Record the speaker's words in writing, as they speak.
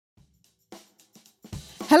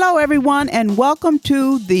Hello, everyone, and welcome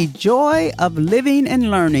to the Joy of Living and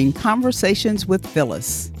Learning Conversations with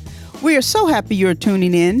Phyllis. We are so happy you're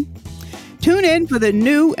tuning in. Tune in for the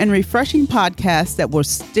new and refreshing podcast that will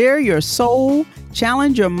stir your soul,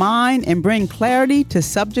 challenge your mind, and bring clarity to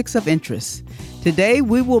subjects of interest. Today,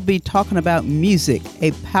 we will be talking about music,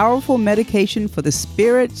 a powerful medication for the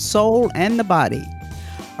spirit, soul, and the body.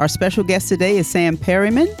 Our special guest today is Sam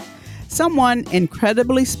Perryman, someone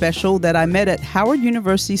incredibly special that I met at Howard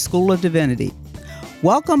University School of Divinity.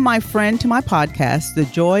 Welcome, my friend, to my podcast, The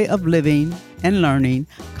Joy of Living and Learning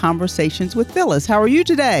Conversations with Phyllis. How are you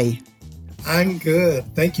today? I'm good.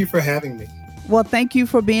 Thank you for having me. Well, thank you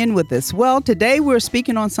for being with us. Well, today we're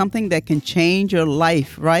speaking on something that can change your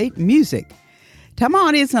life, right? Music. Tell my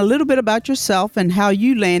audience a little bit about yourself and how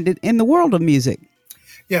you landed in the world of music.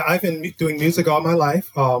 Yeah, I've been doing music all my life.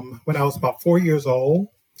 When I was about 4 years old,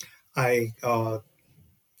 I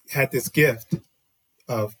had this gift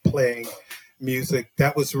of playing music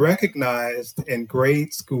that was recognized in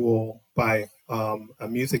grade school by a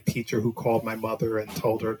music teacher who called my mother and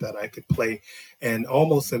told her that I could play. And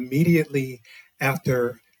almost immediately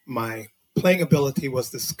after my playing ability was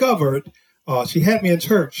discovered, she had me in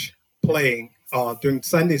church playing during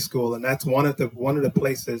Sunday school, and that's one of the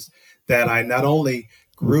places that I not only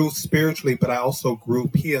grew spiritually, but I also grew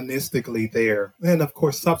pianistically there. And of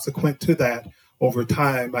course, subsequent to that, over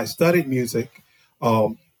time, I studied music.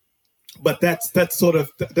 But that's sort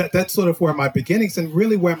of where my beginnings and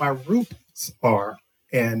really where my roots are.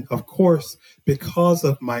 And of course, because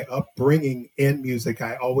of my upbringing in music,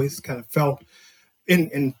 I always kind of felt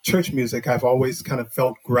in church music, I've always kind of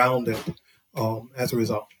felt grounded as a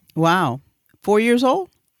result. Wow. 4 years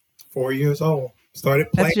old? 4 years old.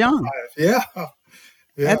 Started playing. That's young. Yeah.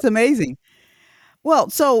 That's amazing.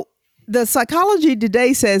 Well, so the psychology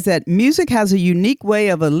today says that music has a unique way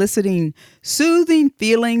of eliciting soothing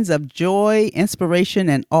feelings of joy, inspiration,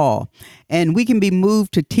 and awe. And we can be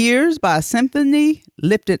moved to tears by a symphony,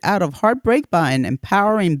 lifted out of heartbreak by an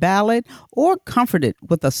empowering ballad, or comforted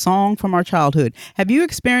with a song from our childhood. Have you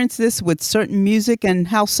experienced this with certain music, and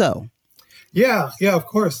how so? Yeah, of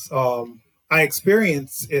course. I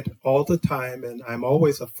experience it all the time, and I'm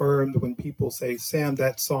always affirmed when people say, Sam,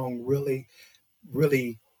 that song really,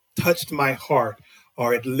 really touched my heart,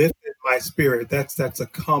 or it lifted my spirit. That's a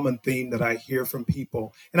common theme that I hear from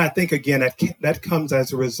people. And I think, again, that comes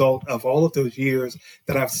as a result of all of those years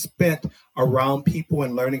that I've spent around people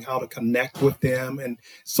and learning how to connect with them and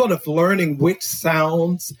sort of learning which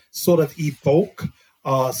sounds sort of evoke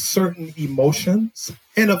certain emotions.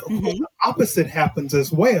 And of course, the opposite happens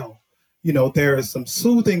as well. You know, there is some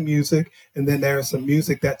soothing music, and then there is some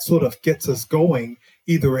music that sort of gets us going,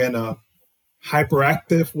 either in a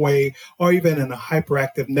hyperactive way or even in a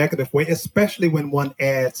hyperactive negative way, especially when one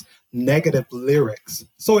adds negative lyrics.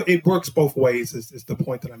 So it works both ways is the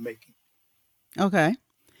point that I'm making. Okay.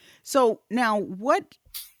 So now what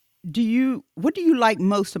do you like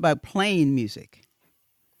most about playing music?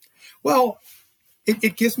 Well,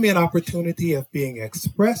 it gives me an opportunity of being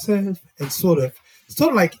expressive and sort of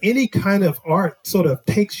like any kind of art sort of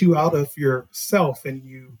takes you out of yourself and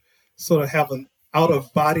you sort of have an out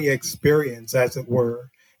of body experience, as it were.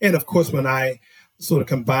 And of course, when I sort of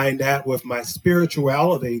combine that with my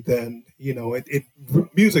spirituality, then, you know,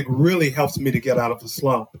 music really helps me to get out of the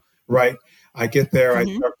slump, right? I get there, I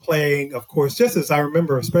start playing, of course, just as I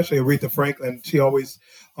remember, especially Aretha Franklin, she always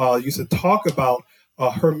used to talk about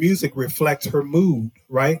her music reflects her mood,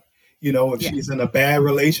 right? You know, if she's in a bad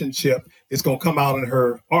relationship, it's going to come out in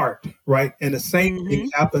her art, right? And the same thing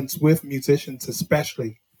happens with musicians,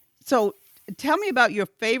 especially. So tell me about your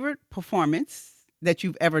favorite performance that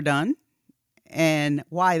you've ever done and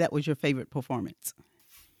why that was your favorite performance.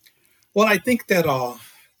 Well, I think that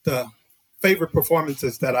the favorite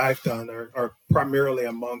performances that I've done are primarily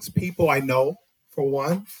amongst people I know, for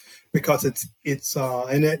one, because it's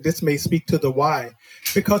this may speak to the why,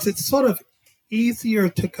 because it's sort of easier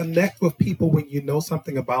to connect with people when you know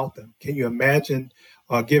something about them. Can you imagine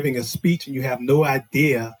giving a speech and you have no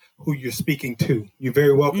idea who you're speaking to? You're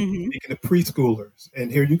very welcome to speaking to preschoolers,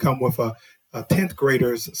 and here you come with a 10th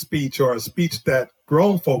grader's speech or a speech that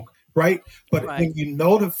grown folk, right? But when you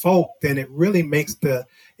know the folk, then it really makes the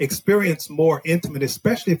experience more intimate,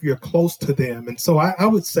 especially if you're close to them. And so I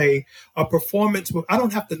would say a performance, I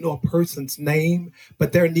don't have to know a person's name,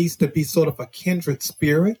 but there needs to be sort of a kindred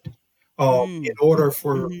spirit in order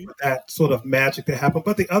for that sort of magic to happen.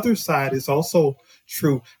 But the other side is also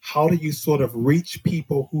true. How do you sort of reach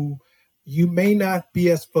people who you may not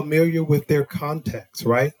be as familiar with their context,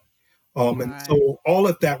 right? And so all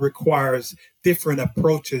of that requires different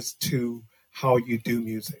approaches to how you do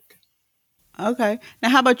music. Okay. Now,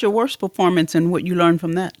 how about your worst performance and what you learned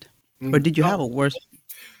from that? Or did you have Oh, a worst?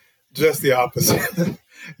 just the opposite.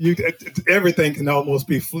 Everything can almost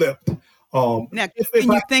be flipped. Now, If can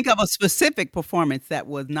I you think of a specific performance that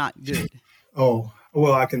was not good? Oh,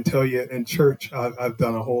 well, I can tell you in church, I've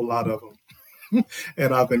done a whole lot of them.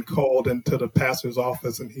 And I've been called into the pastor's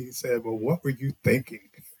office, and he said, "Well, what were you thinking?"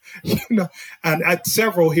 you know, and at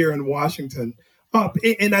several here in Washington.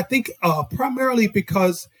 And I think primarily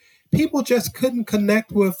because people just couldn't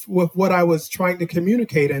connect with what I was trying to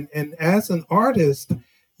communicate. And as an artist,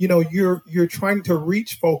 you're trying to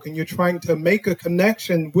reach folk and you're trying to make a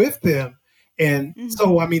connection with them. And Mhm.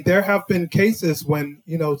 so, I mean, there have been cases when,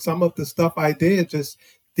 some of the stuff I did just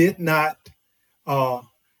did not uh,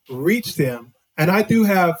 reach them. And I do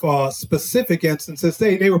have specific instances.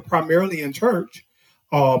 They were primarily in church,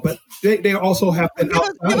 but they also have Well, been give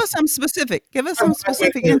outside. us some specific. Give us I some went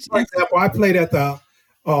specific to, for instances. example, I played at the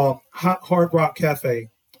Hard Rock Cafe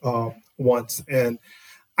once, and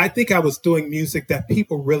I think I was doing music that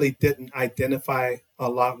people really didn't identify a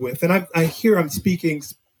lot with. And I hear I'm speaking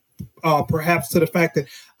perhaps to the fact that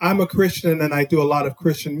I'm a Christian and I do a lot of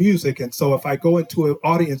Christian music. And so if I go into an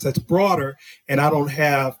audience that's broader and I don't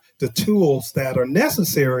have the tools that are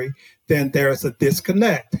necessary, then there's a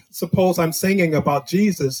disconnect. Suppose I'm singing about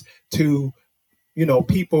Jesus to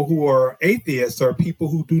people who are atheists or people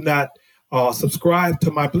who do not subscribe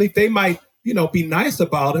to my belief. They might, be nice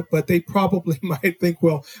about it, but they probably might think,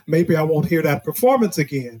 well, maybe I won't hear that performance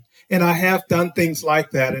again. And I have done things like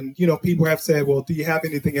that. And, people have said, well, do you have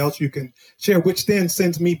anything else you can share? Which then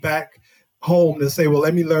sends me back home to say, well,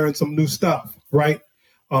 let me learn some new stuff, right?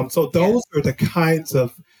 So those Yes. are the kinds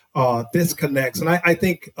of disconnects. And I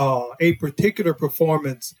think a particular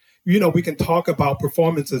performance, we can talk about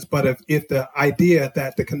performances, but if the idea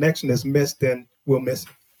that the connection is missed, then we'll miss it.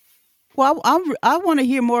 Well, I want to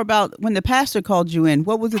hear more about when the pastor called you in.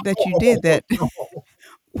 What was it that you did that?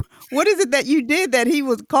 What is it that you did that he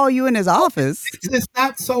would call you in his office? It's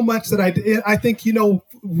not so much that I did. I think,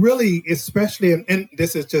 really, especially, and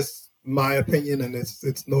this is just my opinion, and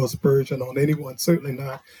it's no aspersion on anyone, certainly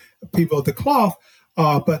not people of the cloth,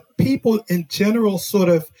 but people in general sort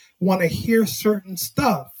of want to hear certain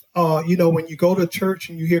stuff. When you go to church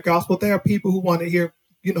and you hear gospel, there are people who want to hear,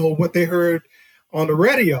 what they heard on the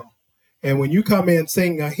radio. And when you come in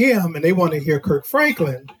sing a hymn and they want to hear Kirk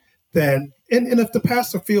Franklin, then and if the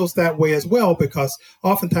pastor feels that way as well, because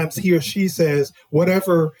oftentimes he or she says,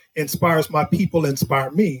 whatever inspires my people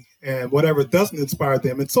inspire me, and whatever doesn't inspire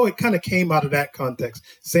them. And so it kind of came out of that context.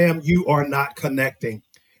 Sam, you are not connecting.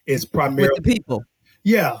 It's With primarily, the people.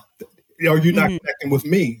 yeah, are you not Mhm. connecting with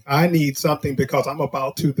me? I need something because I'm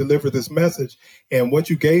about to deliver this message, and what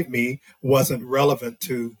you gave me wasn't relevant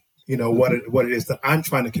to what it is that I'm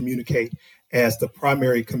trying to communicate as the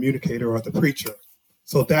primary communicator or the preacher.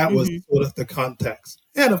 So that was Mhm. sort of the context,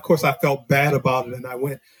 and of course I felt bad about it, and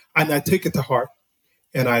I took it to heart,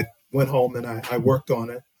 and I went home and I worked on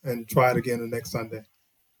it and tried again the next Sunday.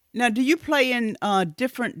 Now, do you play in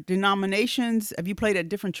different denominations? Have you played at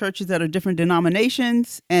different churches that are different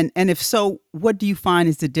denominations? And if so, what do you find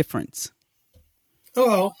is the difference?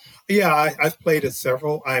 Oh, yeah, I've played at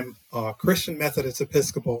several. I'm Christian Methodist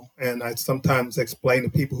Episcopal, and I sometimes explain to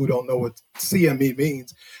people who don't know what CME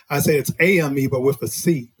means. I say it's AME, but with a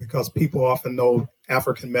C, because people often know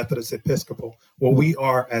African Methodist Episcopal. Well, we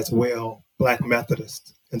are as well Black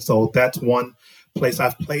Methodists. And so that's one place.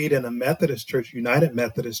 I've played in a Methodist church, United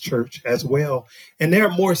Methodist Church as well. And there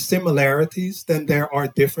are more similarities than there are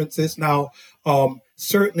differences. Now,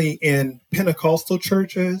 certainly in Pentecostal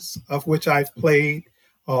churches, of which I've played,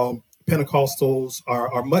 Pentecostals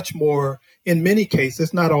are much more, in many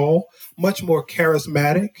cases, not all, much more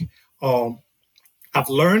charismatic. Um, I've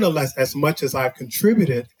learned as much as I've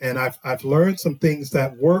contributed, and I've learned some things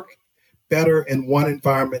that work better in one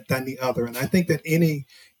environment than the other. And I think that any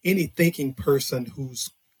thinking person who's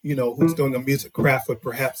doing a music craft would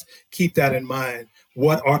perhaps keep that in mind.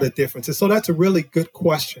 What are the differences? So that's a really good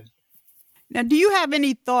question. Now, do you have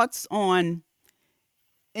any thoughts on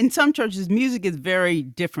in some churches music is very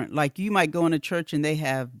different. Like you might go in a church and they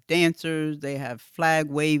have dancers, they have flag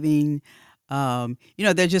waving.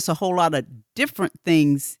 There's just a whole lot of different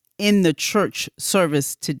things in the church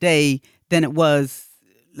service today than it was,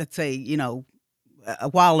 let's say, a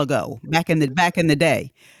while ago, back in the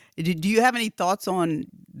day. Do you have any thoughts on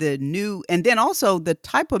the new and then also the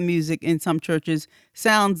type of music in some churches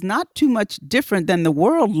sounds not too much different than the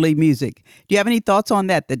worldly music? Do you have any thoughts on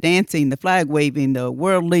that? The dancing, the flag waving, the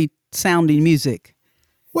worldly sounding music?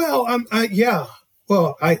 Well, yeah.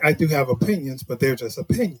 Well, I do have opinions, but they're just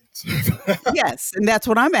opinions. Yes, and that's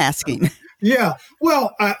what I'm asking. Yeah.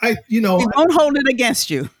 Well, We won't hold it against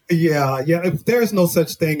you. yeah, yeah. There's no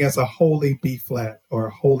such thing as a holy B flat or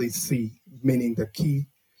a holy C, meaning the key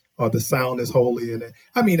or the sound is holy. And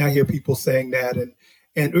I mean, I hear people saying that,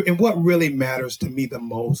 and what really matters to me the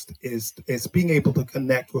most is being able to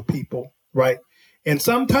connect with people, right? And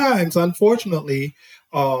sometimes, unfortunately,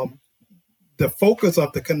 um, the focus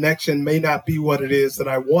of the connection may not be what it is that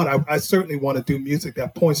I want. I certainly want to do music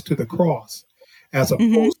that points to the cross as Hmm.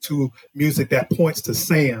 opposed to music that points to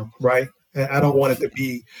Sam, right? And I don't want it to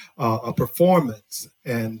be a performance.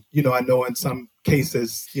 And, I know in some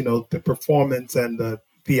cases, the performance and the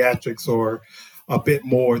theatrics are a bit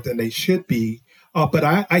more than they should be. But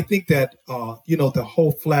I think that, the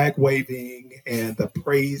whole flag waving and the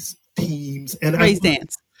praise teams, and Praise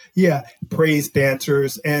dance. yeah, praise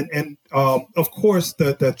dancers, and of course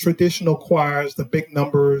the traditional choirs. The big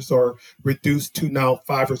numbers are reduced to now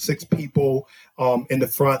 5 or 6 people in the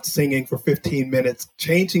front singing for 15 minutes,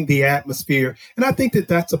 changing the atmosphere. And I think that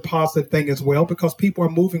that's a positive thing as well, because people are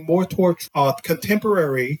moving more toward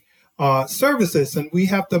contemporary services, and we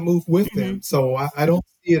have to move with Hmm. them. So I don't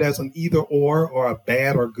see it as an either or a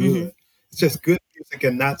bad or Hmm. good. It's just good music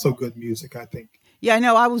and not so good music, I think. Yeah, I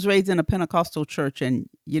know. I was raised in a Pentecostal church, and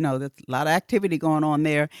there's a lot of activity going on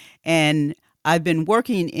there. And I've been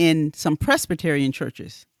working in some Presbyterian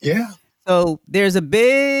churches, Yeah. so there's a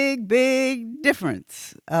big, big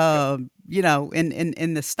difference,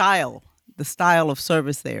 in the style of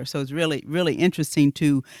service there. So it's really, really interesting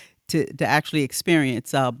to actually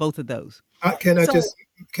experience both of those. Uh, can I So, just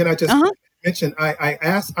can I just uh-huh. mention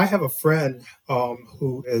I have a friend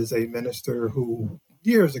who is a minister who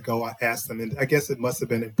years ago I asked him, and I guess it must have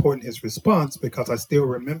been important his response because I still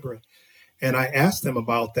remember it. And I asked him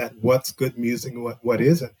about that, what's good music and what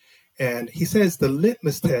isn't. And he says the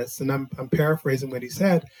litmus test, and I'm paraphrasing what he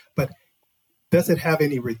said, but does it have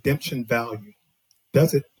any redemption value?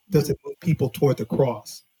 Does it move people toward the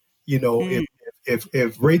cross? You know, Mm.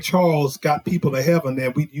 if Ray Charles got people to heaven,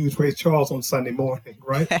 then we'd use Ray Charles on Sunday morning,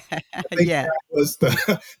 right? I think Yeah.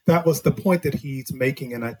 that was the point that he's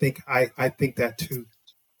making, and I think that too.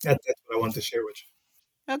 That's what I wanted to share with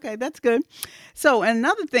Okay, that's good. So,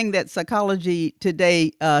 another thing that psychology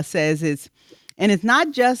today says is, and it's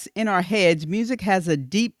not just in our heads, music has a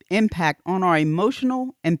deep impact on our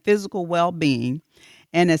emotional and physical well being.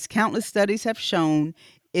 And as countless studies have shown,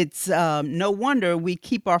 it's no wonder we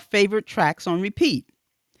keep our favorite tracks on repeat. you.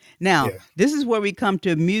 Now, Yeah, this is where we come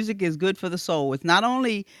to music is good for the soul. It not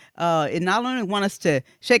only wants us to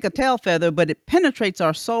shake a tail feather, but it penetrates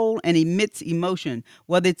our soul and emits emotion,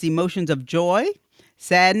 whether it's emotions of joy,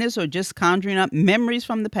 sadness, or just conjuring up memories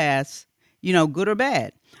from the past, good or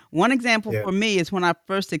bad. One example yeah, for me is when I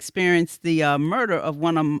first experienced the murder of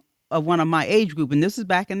one of my age group, and this is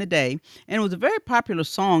back in the day, and it was a very popular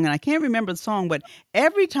song, and I can't remember the song, but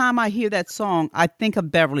every time I hear that song, I think of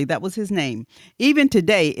Beverly. That was his name. Even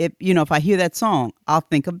today, if I hear that song, I'll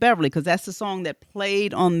think of Beverly because that's the song that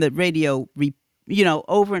played on the radio,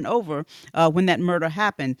 over and over when that murder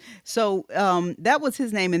happened. So that was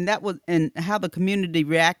his name, and that was and how the community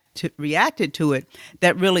reacted to it.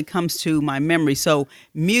 That really comes to my memory. So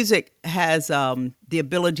music has the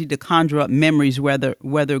ability to conjure up memories,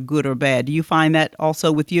 whether good or bad. Do you find that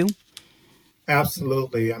also with you?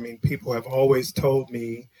 absolutely. I mean, people have always told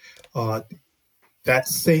me uh, that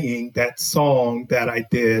singing, that song that I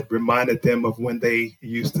did reminded them of when they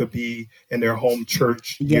used to be in their home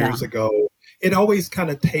church Yeah. years ago. It always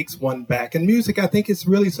kind of takes one back. And music, I think, is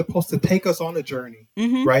really supposed to take us on a journey,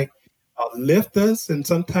 Mm-hmm. right? Lift us, and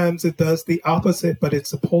sometimes it does the opposite, but it's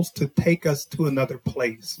supposed to take us to another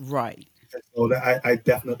place. Right. And so I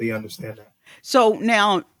definitely understand that. So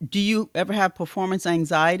now, do you ever have performance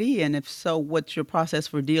anxiety? And if so, what's your process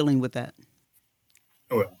for dealing with that?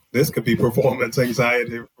 Well, this could be performance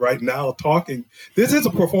anxiety right now. Talking, this is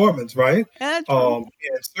a performance, right? That's true.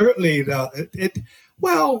 And certainly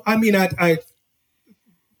well, I mean, I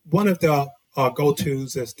one of the go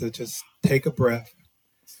tos is to just take a breath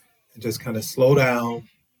and just kind of slow down.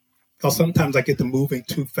 Because sometimes I get to moving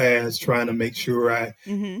too fast, trying to make sure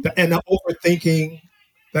Mm-hmm. and the overthinking.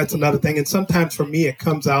 That's another thing. And sometimes for me, it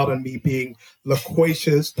comes out on me being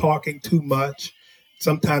loquacious, talking too much.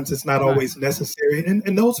 Sometimes it's not Right. always necessary.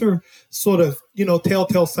 And those are sort of,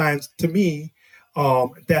 telltale signs to me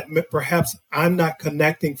that perhaps I'm not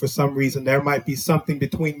connecting for some reason. There might be something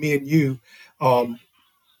between me and you um,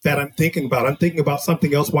 that I'm thinking about. I'm thinking about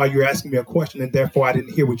something else while you're asking me a question, and therefore I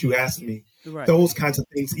didn't hear what you asked me. Right. Those kinds of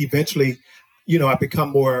things eventually, I become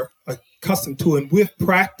more accustomed to. And with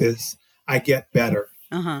practice, I get better.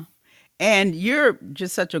 Uh huh. And you're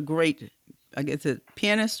just such a great, I guess, a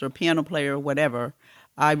pianist or piano player or whatever.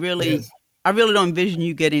 I really Yes. I really don't envision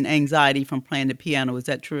you getting anxiety from playing the piano. Is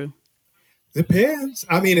that true? Depends.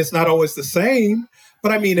 I mean, it's not always the same,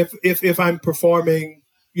 but I mean, if I'm performing,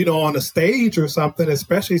 on a stage or something,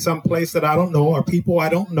 especially some place that I don't know or people I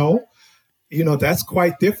don't know, that's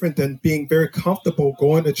quite different than being very comfortable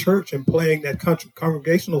going to church and playing that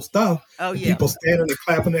congregational stuff Oh and yeah. people standing and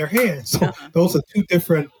clapping their hands. So Uh-huh. those are two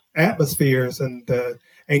different atmospheres, and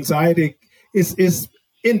anxiety is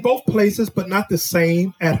in both places, but not the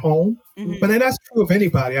same at home. But Hmm. then that's true of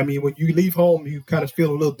anybody. I mean, when you leave home, you kind of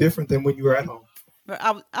feel a little different than when you were at home. But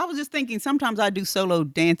I was just thinking sometimes I do solo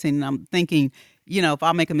dancing and I'm thinking, if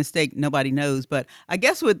I make a mistake, nobody knows. But I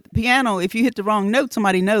guess with piano, if you hit the wrong note,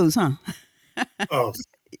 somebody knows, huh? Oh,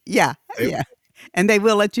 Yeah, they- yeah. And they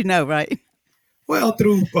will let you know, right? well,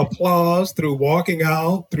 through applause, through walking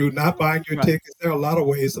out, through not buying your Right. tickets, there are a lot of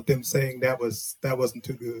ways of them saying that wasn't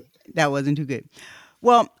too good. That wasn't too good.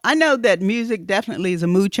 Well, I know that music definitely is a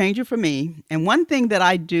mood changer for me. And one thing that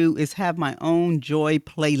I do is have my own joy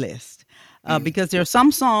playlist Mm, because there are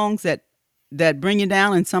some songs that bring you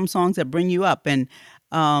down and some songs that bring you up. And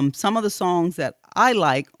some of the songs that I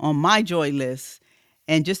like on my joy list,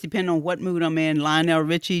 and just depending on what mood I'm in, Lionel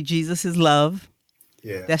Richie, Jesus is Love.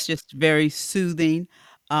 yeah, That's just very soothing.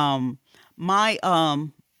 Um, my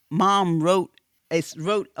mom wrote a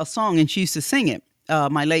song and she used to sing it.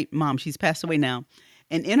 My late mom, she's passed away now,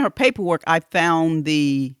 and in her paperwork, I found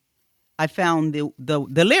the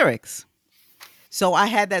lyrics. So I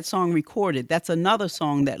had that song recorded. That's another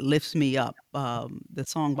song that lifts me up. The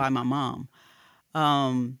song by my mom,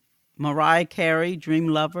 um, Mariah Carey, "Dream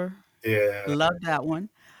Lover." yeah, Love that one.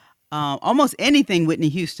 Almost anything Whitney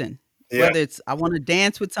Houston, yeah. whether it's I want to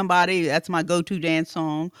dance with somebody, that's my go-to dance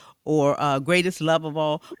song, or Greatest Love of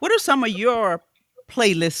All. What are some of your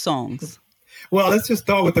playlist songs? Well, let's just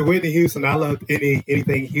start with the Whitney Houston. I love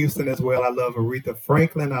anything Houston as well. I love Aretha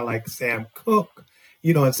Franklin. I like Sam Cooke.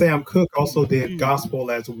 And Sam Cooke also did Mm, gospel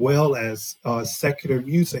as well as secular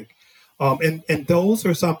music. And those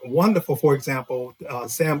are some wonderful. For example,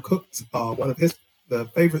 Sam Cooke's one of his the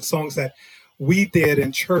favorite songs that we did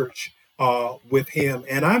in church with him.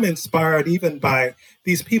 And I'm inspired even by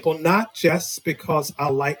these people, not just because I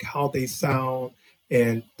like how they sound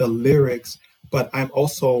and the lyrics, but I'm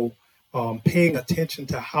also paying attention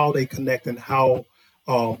to how they connect and how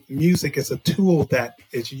music is a tool that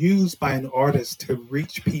is used by an artist to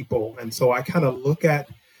reach people. And so I kind of look at,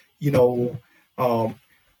 you know, um,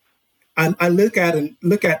 I look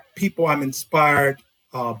at people I'm inspired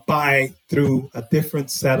by through a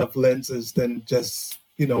different set of lenses than just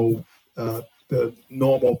the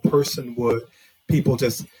normal person would. People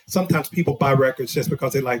just sometimes people buy records just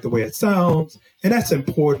because they like the way it sounds, and that's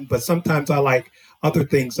important. But sometimes I like other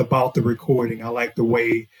things about the recording. I like the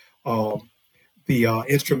way um, the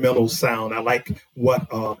instrumental sound. I like what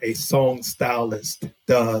a song stylist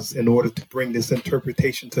does in order to bring this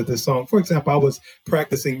interpretation to this song. For example, I was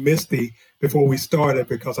practicing Misty before we started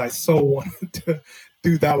because I so wanted to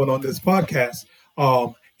do that one on this podcast.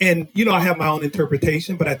 And I have my own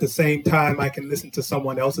interpretation, but at the same time, I can listen to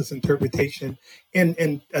someone else's interpretation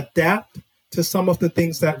and adapt to some of the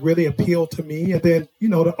things that really appeal to me. And then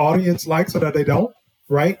the audience likes it or they don't,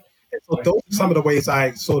 right? And so those are some mhm. of the ways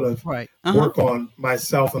I sort of Right. Uh-huh. work on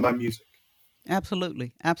myself and my music.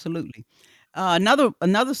 Absolutely. Absolutely.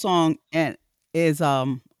 Another song and is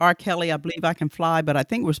R. Kelly, I believe I can fly, but I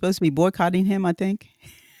think we're supposed to be boycotting him, I think.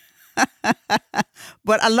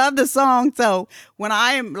 But I love the song. So when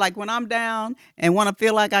I'm down and want to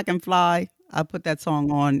feel like I can fly, I put that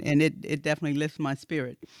song on and it definitely lifts my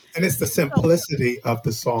spirit. And it's the So simplicity of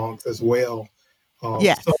the songs as well. So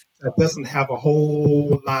yes. that doesn't have a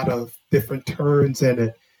whole lot of different turns in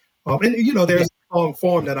it. And Yeah. there's a song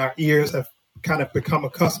form that our ears have kind of become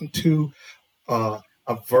accustomed to,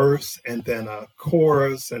 a verse and then a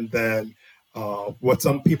chorus and then what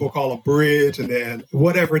some people call a bridge and then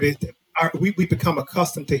whatever it is. We become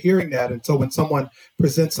accustomed to hearing that. And so when someone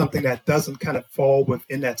presents something that doesn't kind of fall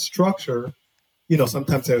within that structure,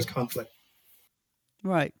 sometimes there's conflict.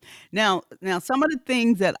 Right. Now some of the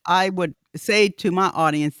things that I would say to my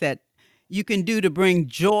audience that you can do to bring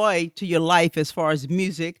joy to your life as far as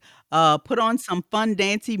music, put on some fun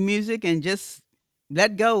dancey music and just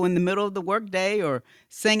let go in the middle of the workday or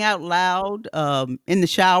sing out loud in the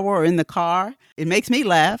shower or in the car. It makes me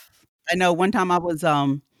laugh. I know one time I was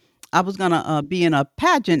gonna be in a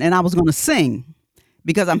pageant and I was gonna sing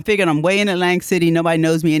because I'm figuring I'm way in Atlantic City. Nobody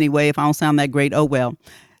knows me anyway. If I don't sound that great, oh well.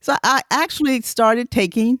 So I actually started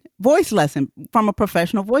taking voice lesson from a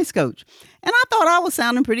professional voice coach. And I thought I was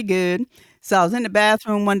sounding pretty good. So I was in the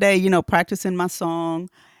bathroom one day, practicing my song.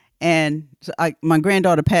 And my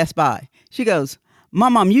granddaughter passed by. She goes,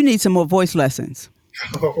 Mom, you need some more voice lessons.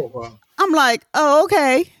 Oh, wow. I'm like, oh,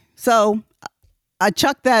 okay. So I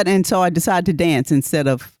chucked that, and so I decided to dance instead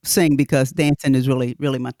of sing because dancing is really,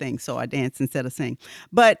 really my thing. So I dance instead of sing.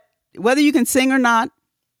 But whether you can sing or not,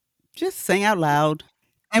 just sing out loud.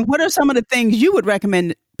 And what are some of the things you would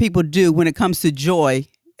recommend people do when it comes to joy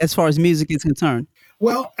as far as music is concerned?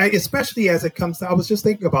 Well, especially as it comes to, I was just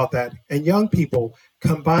thinking about that. And young people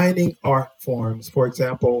combining art forms, for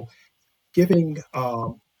example, giving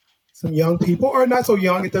some young people, or not so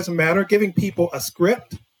young, it doesn't matter, giving people a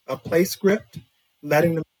script, a play script,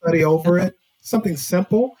 letting them study over it, something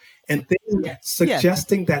simple, and then Yes.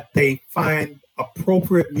 suggesting that they find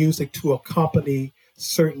appropriate music to accompany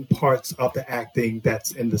certain parts of the acting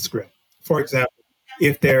that's in the script. For example,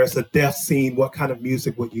 if there's a death scene, what kind of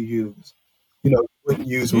music would you use? You know, you wouldn't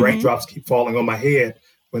use Hmm. raindrops keep falling on my head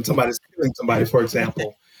when somebody's killing somebody, for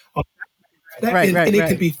example. Right, And right, it can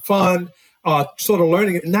right. be fun, sort of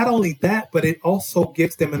learning it. Not only that, but it also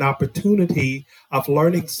gives them an opportunity of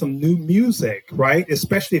learning some new music, right?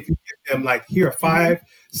 Especially if you give them like, here are Hmm. 5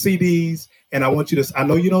 CDs, and I want you to. I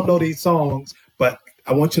know you don't know these songs, but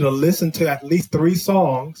I want you to listen to at least 3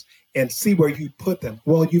 songs and see where you put them.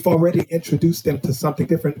 Well, you've already introduced them to something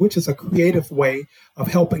different, which is a creative way of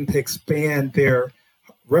helping to expand their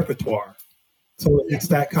repertoire. So it's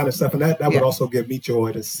that kind of stuff, and that would Yeah, also give me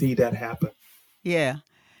joy to see that happen. yeah.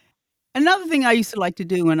 Another thing I used to like to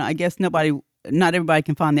do, and I guess not everybody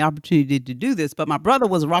can find the opportunity to do this, but my brother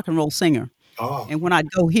was a rock and roll singer. Oh, And when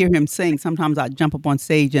I'd go hear him sing, sometimes I'd jump up on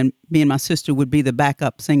stage and me and my sister would be the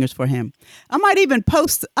backup singers for him. I might even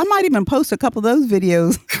post a couple of those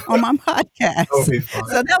videos on my that would podcast. be fun.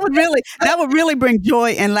 So that would really bring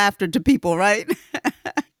joy and laughter to people, right?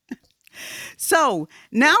 So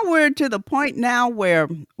now we're to the point now where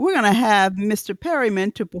we're going to have Mr.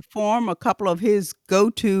 Perryman to perform a couple of his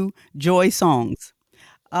go-to joy songs.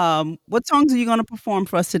 What songs are you going to perform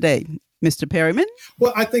for us today, Mr. Perryman?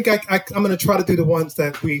 Well, I think I'm going to try to do the ones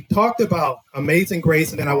that we talked about, Amazing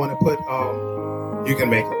Grace, and then I want to put You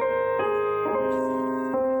Can Make It.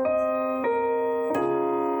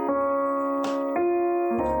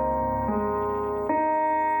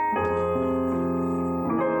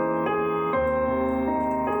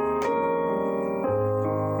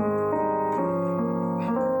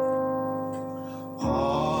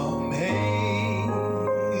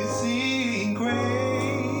 Amazing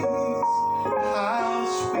grace, how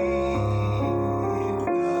sweet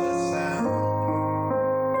the sound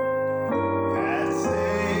that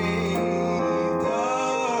saved a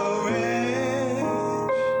wretch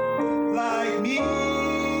like me.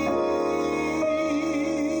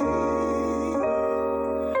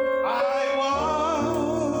 I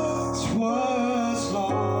once was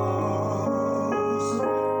lost,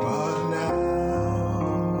 but now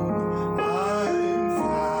I'm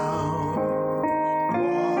found.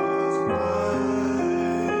 Was blind,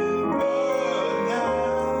 but now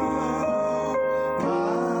I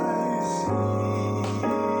see.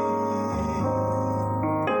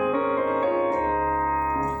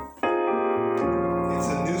 It's a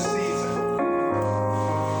new season.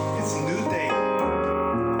 It's a new day.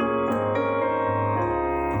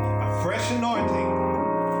 A fresh anointing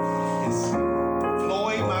is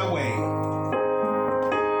flowing my way.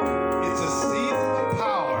 It's a season of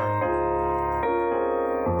power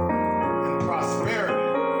and prosperity.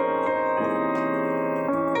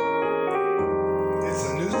 It's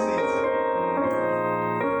a new season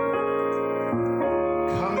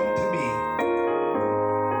coming to me.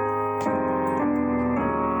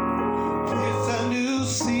 It's a new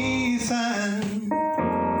season.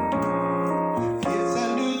 It's a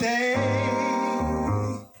new day.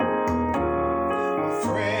 A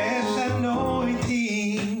fresh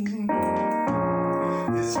anointing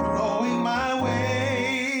is blowing my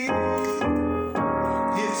way.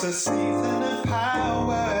 It's a season of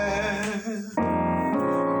power,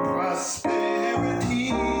 prosperity.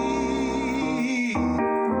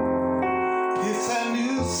 It's a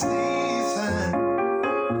new season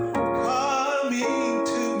coming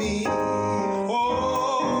to me.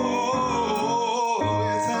 Oh,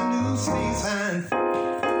 it's a new season.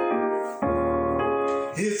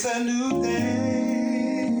 It's a new day.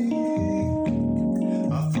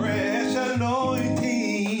 A fresh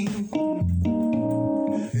anointing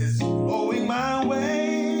is blowing my way.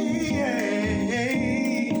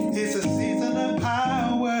 It's a season of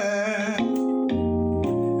power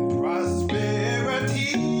and prosperity.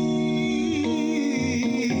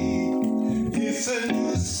 It's a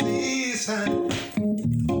new season.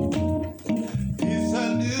 It's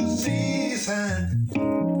a new season.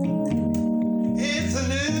 It's a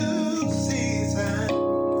new season.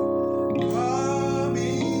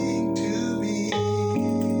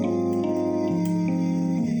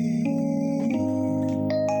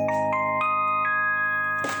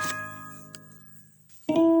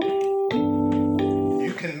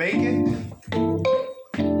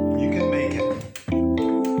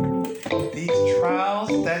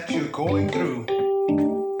 that you're going through,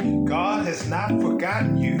 God has not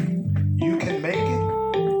forgotten you. You can make it.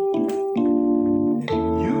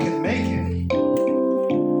 You can make it.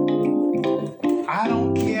 I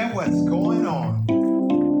don't care what's going on.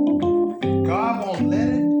 God won't let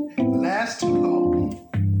it last too long.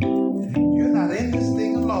 You're not in this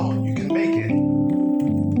thing alone. You can make it.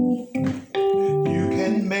 You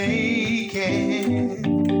can make it.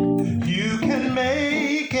 You can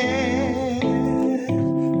make it.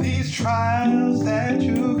 These trials that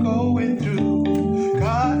you're going through,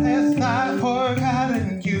 God has not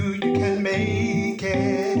forgotten you. You can make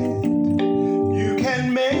it. You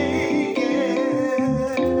can make it.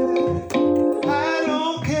 I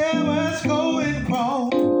don't care what's going wrong.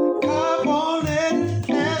 God won't let it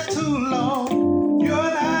last too long. You're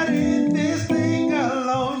not in this thing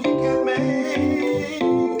alone. You can make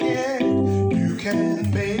it. You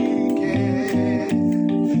can make it.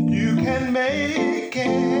 You can make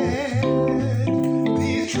it.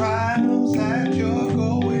 These trials that you're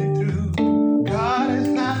going through, God has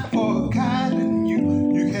not forgotten you.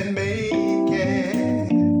 You can make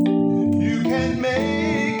it. You can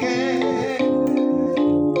make it.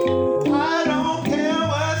 I don't care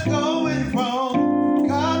what's going wrong.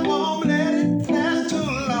 God won't let it last too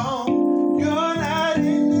long. You're not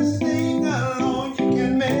in this thing alone. You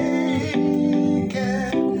can make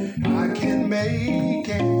it. I can make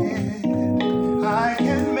it. I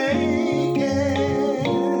can make it.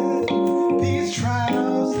 These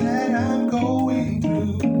trials that I'm going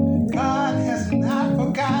through, God has not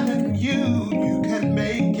forgotten you. You can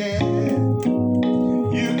make it.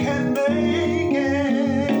 You can make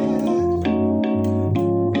it.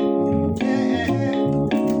 Yeah.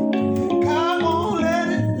 God won't let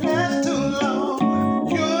it last too long.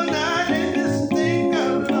 You're not in this thing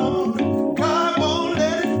alone. God won't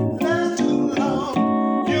let it last too long.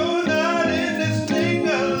 You're not in this thing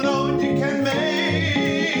alone. You can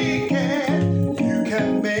make it. You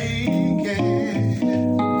can make it.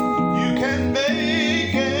 You can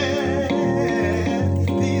make it.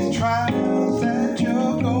 These trials that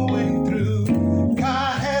you're going through,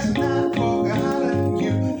 God has not forgotten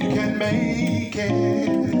you. You can make it.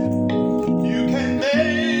 You can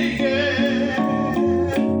make it.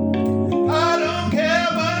 I don't care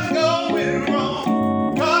what's going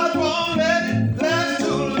wrong. God won't let it last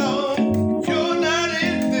too long. You're not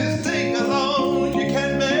in this thing alone. You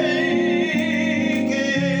can make it.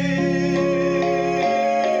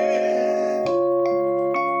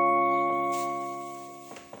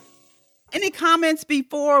 Any comments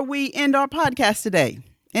before we end our podcast today?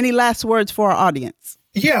 Any last words for our audience?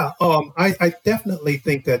 Yeah, I definitely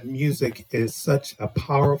think that music is such a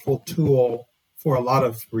powerful tool for a lot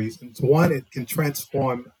of reasons. One, it can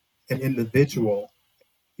transform an individual,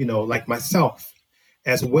 like myself,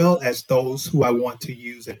 as well as those who I want to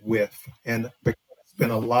use it with. And because I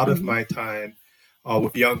spend a lot of my time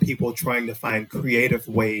with young people trying to find creative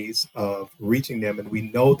ways of reaching them, and we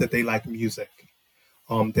know that they like music,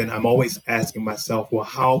 then I'm always asking myself, well,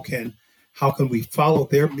 how can we follow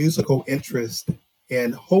their musical interest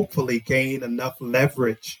and hopefully gain enough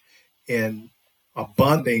leverage in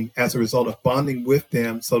bonding as a result of bonding with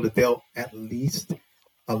them so that they'll at least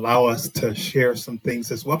allow us to share some things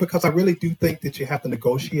as well? Because I really do think that you have to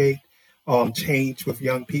negotiate change with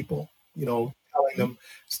young people. Telling them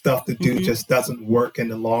stuff to do just doesn't work in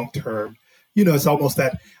the long term. It's almost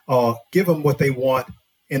that give them what they want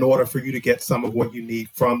in order for you to get some of what you need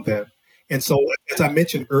from them. And so, as I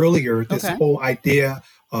mentioned earlier, this whole idea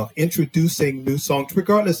of introducing new songs,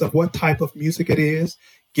 regardless of what type of music it is,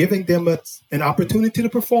 giving them an opportunity to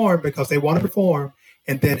perform because they want to perform,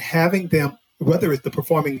 and then having them, whether it's the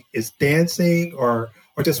performing is dancing or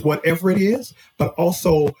just whatever it is, but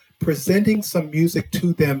also presenting some music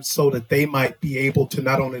to them so that they might be able to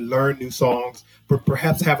not only learn new songs, but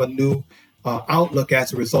perhaps have a new outlook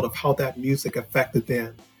as a result of how that music affected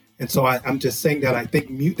them. And so I'm just saying that I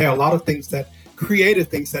think there are a lot of creative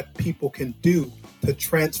things that people can do to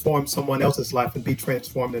transform someone else's life and be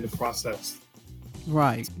transformed in the process.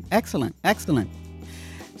 Right. Excellent. Excellent.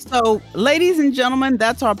 So, ladies and gentlemen,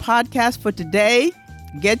 that's our podcast for today.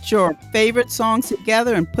 Get your favorite songs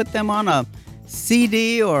together and put them on a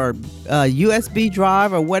CD or a USB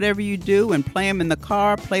drive or whatever you do, and play them in the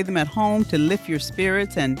car, play them at home to lift your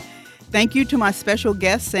spirits. And thank you to my special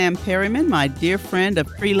guest, Sam Perryman, my dear friend, a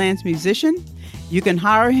freelance musician. You can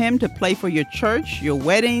hire him to play for your church, your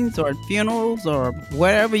weddings or funerals, or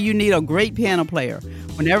wherever you need a great piano player.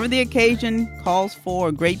 Whenever the occasion calls for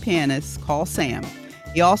a great pianist, call Sam.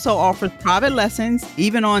 He also offers private lessons,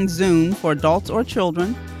 even on Zoom, for adults or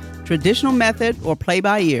children, traditional method or play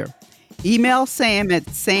by ear. Email Sam at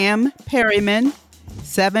samperryman,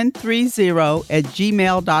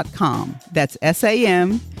 samperry730@gmail.com. That's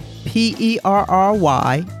SAMPERRYMAN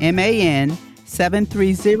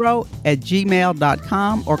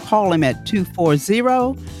 730@gmail.com, or call him at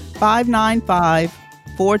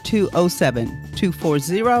 240-595-4207.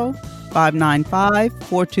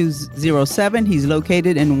 240-595-4207. He's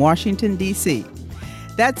located in Washington, D.C.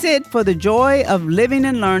 That's it for the Joy of Living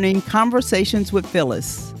and Learning Conversations with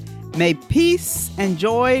Phyllis. May peace and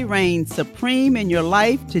joy reign supreme in your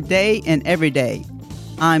life today and every day.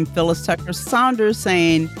 I'm Phyllis Tucker Saunders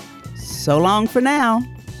saying so long for now.